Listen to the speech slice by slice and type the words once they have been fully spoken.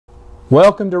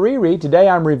Welcome to Reread. Today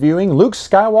I'm reviewing Luke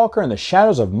Skywalker and the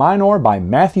Shadows of Mindor by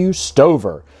Matthew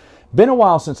Stover. Been a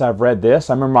while since I've read this.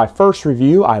 I remember my first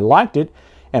review, I liked it,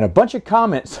 and a bunch of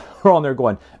comments were on there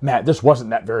going, Matt, this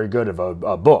wasn't that very good of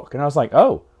a book. And I was like,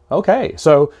 oh, okay.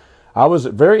 So I was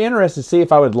very interested to see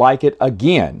if I would like it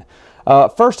again.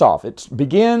 First off, it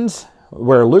begins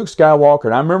where Luke Skywalker,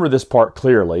 and I remember this part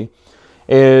clearly,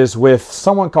 is with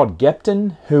someone called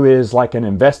Gepton, who is like an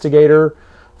investigator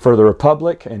for the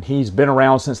Republic, and he's been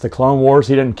around since the Clone Wars.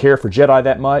 He didn't care for Jedi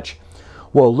that much.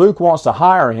 Well, Luke wants to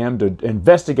hire him to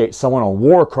investigate someone on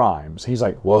war crimes. He's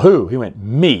like, well, who? He went,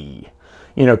 me.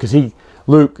 You know, because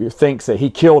Luke thinks that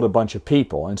he killed a bunch of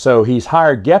people. And so he's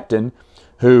hired Gepton,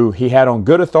 who he had on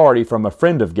good authority from a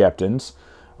friend of Gepton's,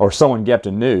 or someone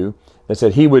Gepton knew, that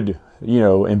said he would,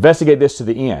 investigate this to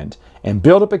the end and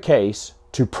build up a case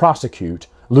to prosecute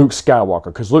Luke Skywalker,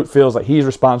 because Luke feels like he's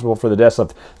responsible for the deaths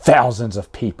of thousands of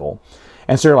people.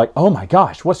 And so they're like, oh my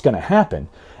gosh, what's going to happen?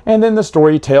 And then the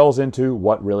story tells into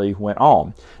what really went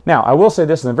on. Now, I will say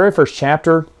this, in the very first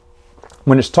chapter,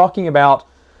 when it's talking about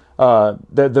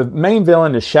the main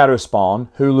villain is Shadow Spawn,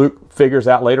 who Luke figures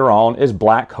out later on is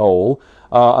Black Hole,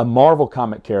 a Marvel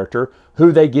comic character,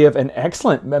 who they give an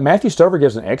excellent, Matthew Stover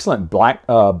gives an excellent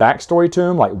backstory to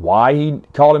him, like why he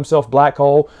called himself Black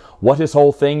Hole, what his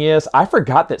whole thing is. I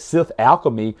forgot that Sith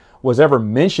alchemy was ever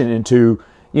mentioned into,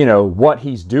 what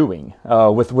he's doing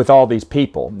with all these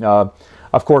people.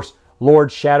 Of course,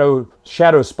 Lord Shadow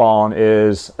Spawn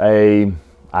is I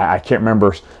can't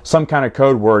remember, some kind of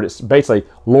code word. It's basically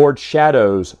Lord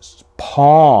Shadow's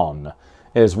pawn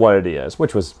is what it is,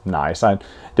 which was nice. I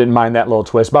didn't mind that little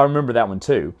twist, but I remember that one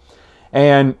too.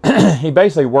 And he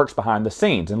basically works behind the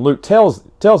scenes, and Luke tells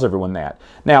everyone that.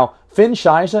 Now, Finn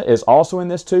Shiza is also in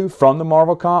this too, from the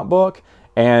Marvel comic book,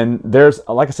 and there's,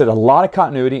 like I said, a lot of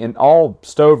continuity in all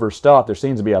Stover stuff. There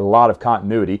seems to be a lot of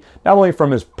continuity, not only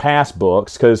from his past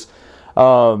books, because,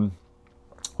 well,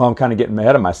 I'm kind of getting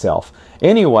ahead of myself.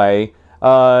 Anyway,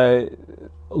 Lord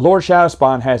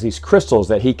Shadowspawn has these crystals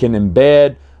that he can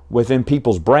embed within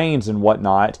people's brains and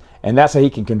whatnot, and that's how he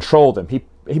can control them.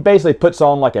 He basically puts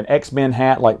on like an X-Men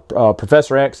hat, like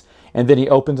Professor X, and then he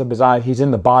opens up his eye. He's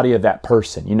in the body of that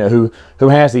person, who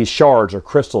has these shards or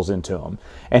crystals into him.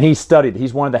 And he's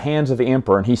one of the hands of the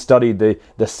Emperor, and he studied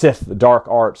the Sith, the dark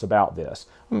arts about this.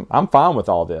 I'm fine with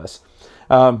all this.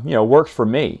 Works for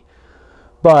me.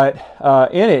 But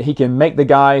in it, he can make the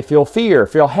guy feel fear,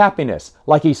 feel happiness,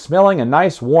 like he's smelling a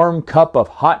nice warm cup of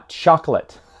hot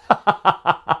chocolate.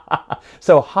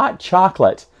 So hot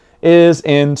chocolate is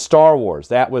in Star Wars.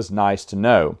 That was nice to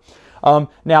know.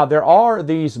 Now, there are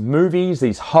these movies,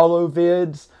 these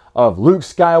holovids of Luke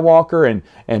Skywalker,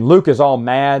 and Luke is all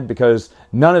mad because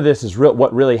none of this is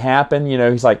what really happened.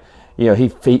 He's like, there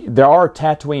are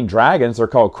Tatooine dragons. They're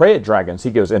called Krayt dragons. He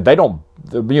goes, and they don't,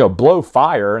 blow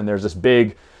fire. And there's this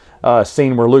big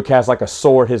scene where Luke has like a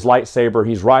sword, his lightsaber.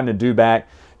 He's riding a dewback,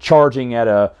 charging at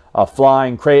a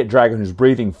flying Krayt dragon who's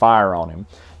breathing fire on him.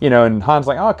 And Han's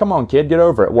like, oh, come on, kid, get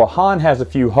over it. Well, Han has a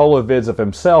few holovids of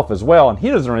himself as well, and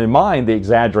he doesn't really mind the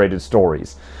exaggerated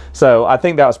stories. So I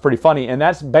think that was pretty funny, and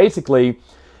that's basically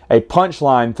a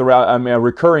punchline throughout, a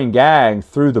recurring gag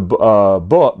through the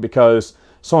book, because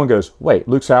someone goes, wait,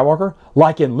 Luke Skywalker?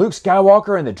 Like in Luke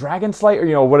Skywalker and the Dragon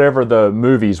Slayer, whatever the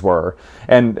movies were.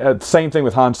 And same thing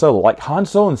with Han Solo. Like Han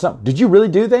Solo and something, did you really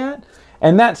do that?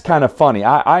 And that's kind of funny.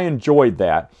 I enjoyed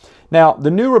that. Now,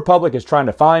 the New Republic is trying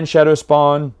to find Shadow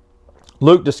Spawn.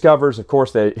 Luke discovers, of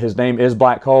course, that his name is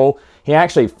Black Hole. He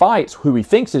actually fights who he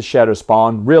thinks is Shadow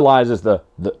Spawn, realizes the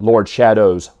Lord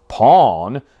Shadow's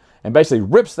pawn, and basically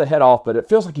rips the head off, but it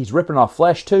feels like he's ripping off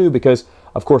flesh too, because,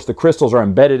 of course, the crystals are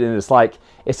embedded in this, like,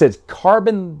 it says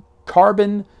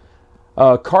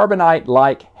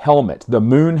carbonite-like helmet, the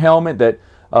moon helmet that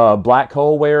Black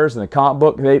Hole wears in the comic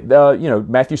book.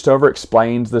 Matthew Stover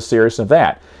explains the seriousness of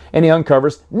that. And he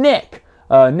uncovers Nick.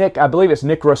 Nick, I believe it's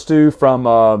Nick Rostu from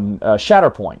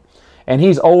Shatterpoint. And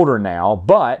he's older now,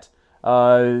 but,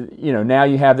 now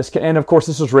you have this, and of course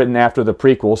this was written after the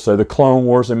prequels, so the Clone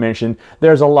Wars are mentioned.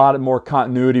 There's a lot more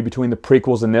continuity between the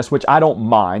prequels and this, which I don't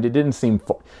mind. It didn't seem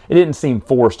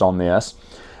forced on this.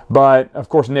 But, of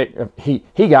course, Nick, he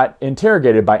got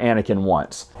interrogated by Anakin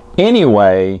once.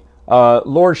 Anyway,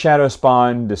 Lord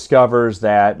Shadowspawn discovers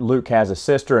that Luke has a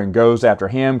sister and goes after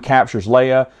him, captures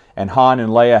Leia, and Han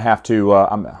and Luke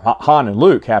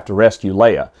have to rescue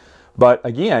Leia. But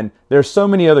again, there's so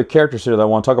many other characters here that I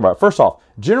want to talk about. First off,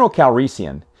 General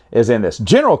Calrissian is in this.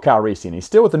 General Calrissian, he's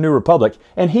still with the New Republic,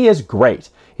 and he is great.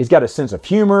 He's got a sense of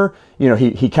humor.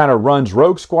 He kind of runs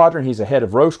Rogue Squadron. He's the head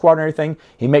of Rogue Squadron and everything.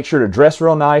 He makes sure to dress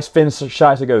real nice. Finn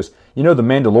Shiza goes, the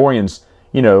Mandalorians,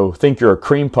 you know, think you're a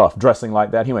cream puff dressing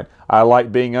like that. He went, I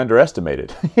like being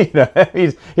underestimated. You know,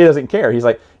 he doesn't care. He's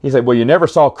like, well, you never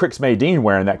saw Crix Maydeen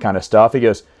wearing that kind of stuff. He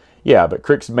goes, yeah, but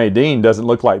Crix Maydeen doesn't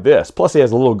look like this. Plus, he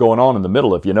has a little going on in the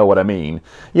middle, if you know what I mean.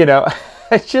 You know,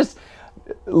 it's just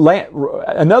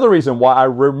another reason why I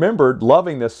remembered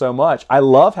loving this so much. I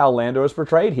love how Lando is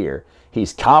portrayed here.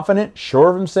 He's confident, sure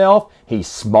of himself. He's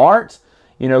smart.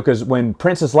 You know, because when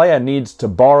Princess Leia needs to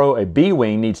borrow a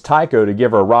B-Wing, needs Tycho to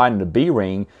give her a ride in the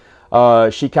B-Ring,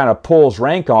 she kind of pulls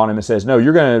rank on him and says, no,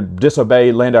 you're going to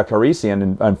disobey Lando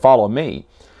Calrissian and follow me.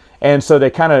 And so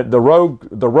they kind of, the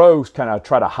rogues kind of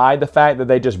try to hide the fact that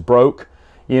they just broke.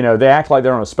 You know, they act like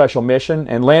they're on a special mission.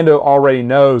 And Lando already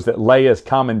knows that Leia's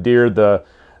commandeered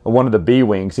one of the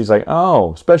B-Wings. He's like,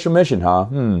 oh, special mission, huh?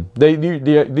 Do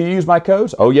you use my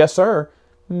codes? Oh, yes, sir.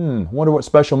 Wonder what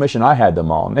special mission I had them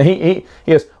on. And he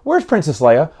goes, where's Princess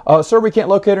Leia? Sir, we can't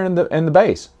locate her in the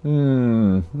base.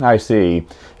 I see.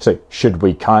 So, should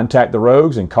we contact the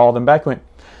rogues and call them back? I went,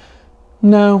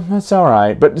 no, that's all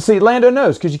right. But see, Lando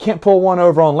knows, because you can't pull one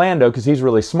over on Lando because he's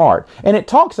really smart. And it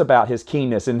talks about his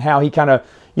keenness and how he kind of,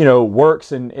 you know,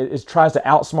 works and tries to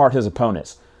outsmart his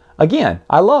opponents. Again,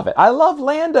 I love it. I love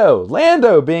Lando.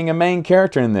 Lando being a main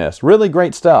character in this. Really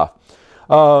great stuff.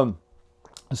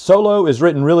 Solo is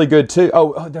written really good too.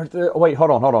 Wait,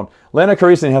 hold on. Lando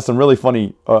Calrissian has some really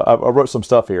funny. I wrote some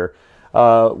stuff here.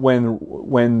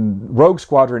 When Rogue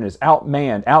Squadron is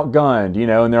outmanned, outgunned, you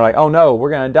know, and they're like, "Oh no,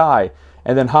 we're gonna die,"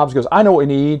 and then Hobbs goes, "I know what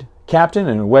we need, Captain,"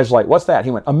 and Wedge's like, "What's that?"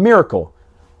 He went, "A miracle."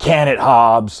 Can it,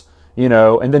 Hobbs? You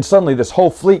know, and then suddenly this whole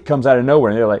fleet comes out of nowhere,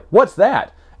 and they're like, "What's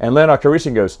that?" And Lando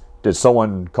Calrissian goes, Did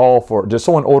someone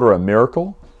order a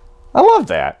miracle?" I love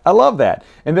that. I love that.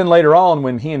 And then later on,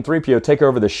 when he and 3PO take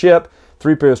over the ship,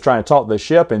 3PO is trying to talk to the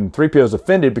ship, and 3PO is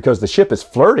offended because the ship is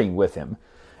flirting with him.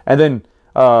 And then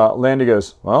Lando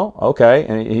goes, well, okay.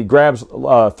 And he grabs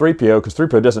 3PO, because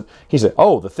 3PO doesn't, he said,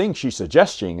 oh, the thing she's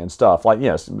suggesting and stuff. Like,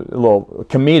 yes, a little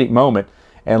comedic moment.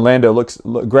 And Lando grabs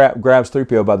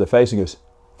 3PO by the face and goes,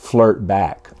 flirt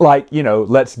back. Like, you know,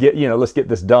 let's get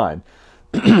this done.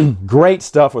 Great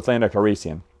stuff with Lando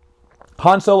Calrissian.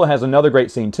 Han Solo has another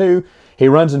great scene too. He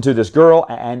runs into this girl,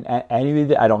 and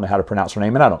I don't know how to pronounce her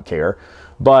name, and I don't care,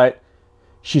 but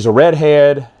she's a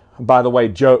redhead. By the way,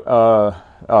 well,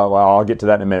 I'll get to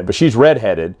that in a minute. But she's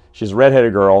redheaded. She's a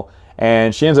redheaded girl,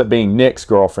 and she ends up being Nick's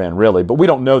girlfriend, really. But we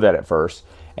don't know that at first.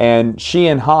 And she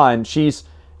and Han, she's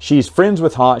friends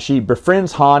with Han. She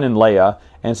befriends Han and Leia,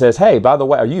 and says, hey, by the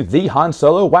way, are you the Han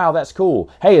Solo? Wow, that's cool.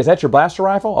 Hey, is that your blaster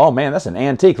rifle? Oh, man, that's an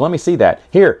antique. Let me see that.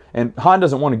 Here. And Han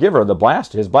doesn't want to give her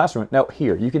his blaster. No,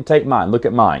 here, you can take mine. Look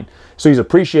at mine. So he's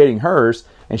appreciating hers,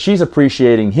 and she's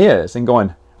appreciating his and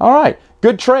going, all right,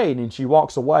 good trade. And she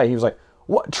walks away. He was like,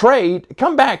 what, trade?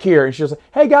 Come back here. And she was like,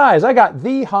 hey, guys, I got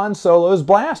the Han Solo's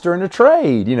blaster in a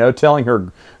trade, you know, telling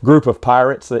her group of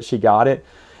pirates that she got it.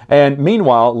 And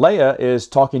meanwhile, Leia is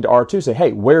talking to R2, say,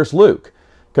 hey, where's Luke?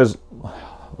 Because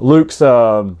Luke's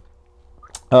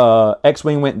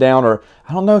X-Wing went down, or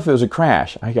I don't know if it was a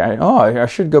crash. I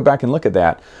should go back and look at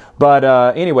that. But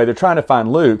anyway, they're trying to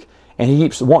find Luke, and he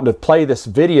keeps wanting to play this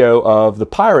video of the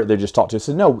pirate they just talked to. He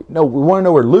said, no, we want to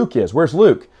know where Luke is. Where's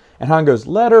Luke? And Han goes,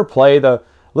 let her play the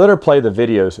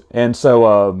videos. And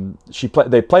so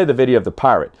they play the video of the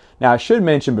pirate. Now, I should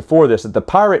mention before this that the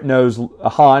pirate knows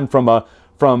Han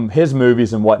from his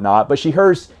movies and whatnot, but she's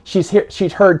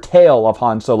heard tale of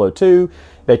Han Solo too.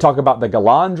 They talk about the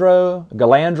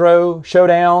Galandro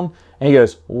showdown, and he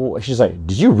goes, she's like,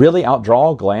 did you really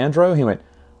outdraw Galandro? He went,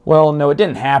 well, no, it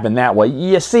didn't happen that way.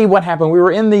 You see what happened? We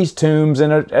were in these tombs,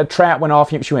 and a trap went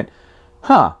off. She went,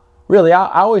 huh, really?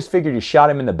 I always figured you shot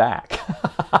him in the back.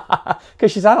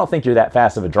 Because she said, I don't think you're that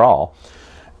fast of a draw.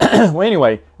 Well,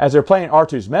 anyway, as they're playing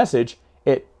R2's message,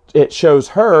 it shows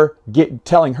her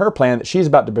telling her plan that she's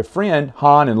about to befriend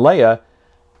Han and Leia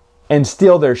and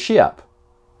steal their ship.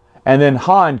 And then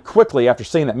Han quickly, after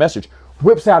seeing that message,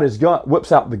 whips out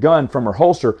the gun from her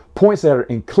holster, points at her,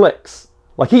 and clicks.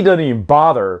 Like, he doesn't even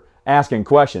bother asking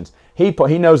questions. He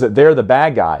knows that they're the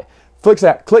bad guy.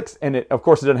 Clicks, and of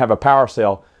course it doesn't have a power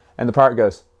cell. And the pirate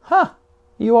goes, huh,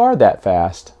 you are that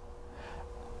fast.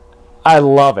 I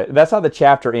love it. That's how the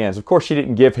chapter ends. Of course, she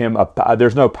didn't give him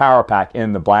there's no power pack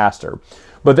in the blaster.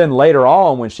 But then later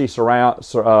on, when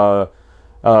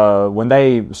when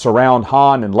they surround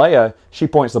Han and Leia, she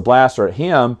points the blaster at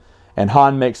him, and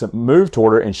Han makes a move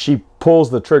toward her, and she pulls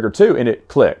the trigger too, and it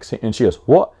clicks. And she goes,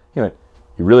 what? He went,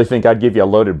 you really think I'd give you a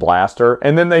loaded blaster?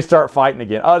 And then they start fighting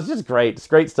again. Oh, it's just great. It's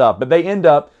great stuff. But they end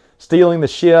up stealing the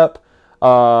ship.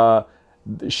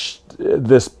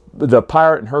 The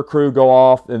pirate and her crew go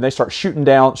off, and they start shooting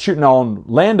on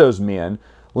Lando's men.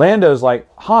 Lando's like,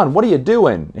 Han, what are you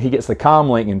doing? He gets the comm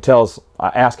link and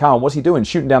asks Han, what's he doing?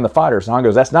 Shooting down the fighters. And Han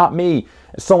goes, that's not me.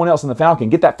 It's someone else in the Falcon.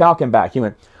 Get that Falcon back. He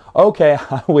went, okay,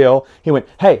 I will. He went,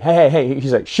 hey.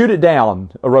 He's like, shoot it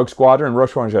down, a Rogue Squadron. And Rogue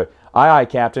Squadron's like, aye,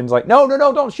 Captain. He's like, no,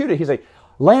 don't shoot it. He's like,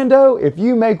 Lando, if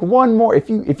you make one more, if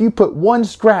you put one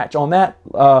scratch on that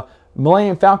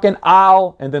Millennium Falcon,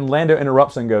 and then Lando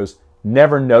interrupts and goes,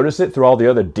 never notice it through all the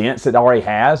other dents it already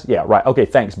has? Yeah, right. Okay,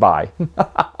 thanks, bye.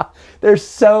 There's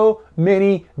so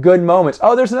many good moments.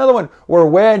 Oh, there's another one where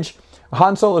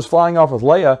Han Solo's flying off with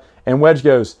Leia, and Wedge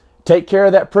goes, take care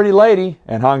of that pretty lady.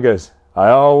 And Han goes, I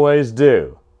always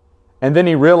do. And then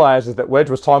he realizes that Wedge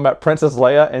was talking about Princess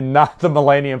Leia and not the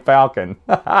Millennium Falcon.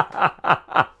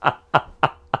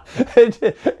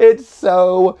 It's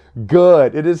so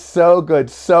good. It is so good.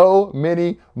 So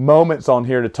many moments on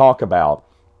here to talk about.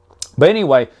 But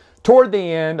anyway, toward the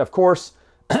end, of course,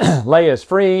 Leia is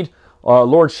freed.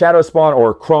 Lord Shadowspawn,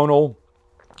 or Chronal,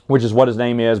 which is what his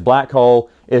name is, Black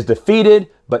Hole, is defeated,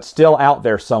 but still out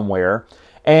there somewhere.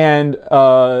 And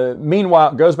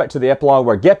meanwhile, it goes back to the epilogue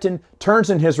where Gepton turns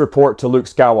in his report to Luke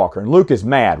Skywalker. And Luke is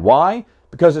mad. Why?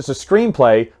 Because it's a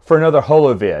screenplay for another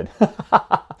holovid.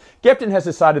 Gepton has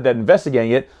decided that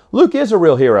investigating it, Luke is a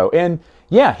real hero. And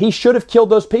yeah, he should have killed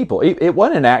those people. It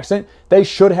wasn't an accident. They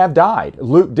should have died.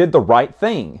 Luke did the right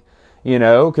thing, you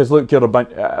know, because Luke killed a bunch,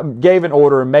 gave an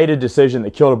order, made a decision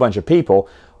that killed a bunch of people.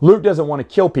 Luke doesn't want to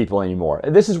kill people anymore.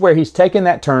 This is where he's taken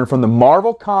that turn from the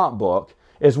Marvel comic book.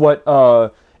 It's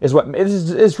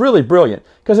really brilliant,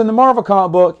 because in the Marvel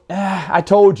comic book, I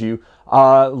told you,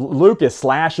 Luke is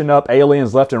slashing up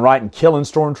aliens left and right and killing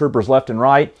stormtroopers left and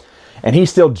right, and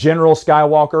he's still General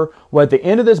Skywalker. Well, at the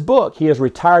end of this book, he has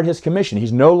retired his commission.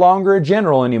 He's no longer a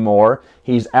general anymore.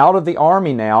 He's out of the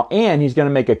army now, and he's going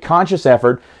to make a conscious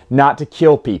effort not to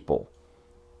kill people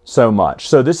so much.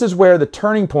 So this is where the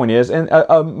turning point is, and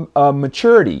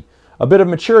a bit of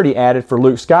maturity added for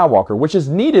Luke Skywalker, which is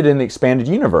needed in the expanded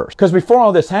universe. Because before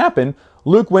all this happened,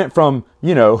 Luke went from,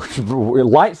 you know,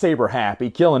 lightsaber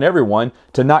happy, killing everyone,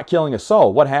 to not killing a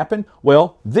soul. What happened?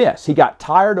 Well, he got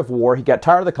tired of war. He got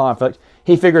tired of the conflict.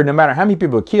 He figured no matter how many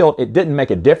people he killed, it didn't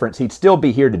make a difference. He'd still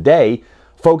be here today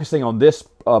focusing on this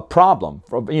problem,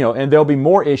 you know, and there'll be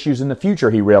more issues in the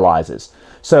future, he realizes.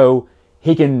 So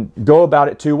he can go about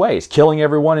it two ways, killing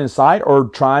everyone in sight or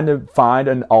trying to find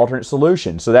an alternate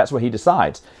solution. So that's what he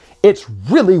decides. It's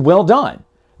really well done.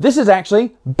 This is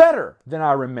actually better than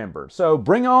I remember. So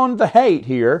bring on the hate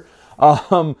here,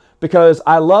 because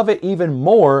I love it even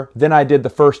more than I did the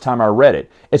first time I read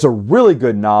it. It's a really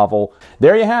good novel.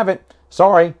 There you have it.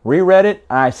 Sorry, reread it.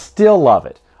 I still love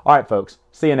it. All right, folks.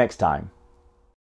 See you next time.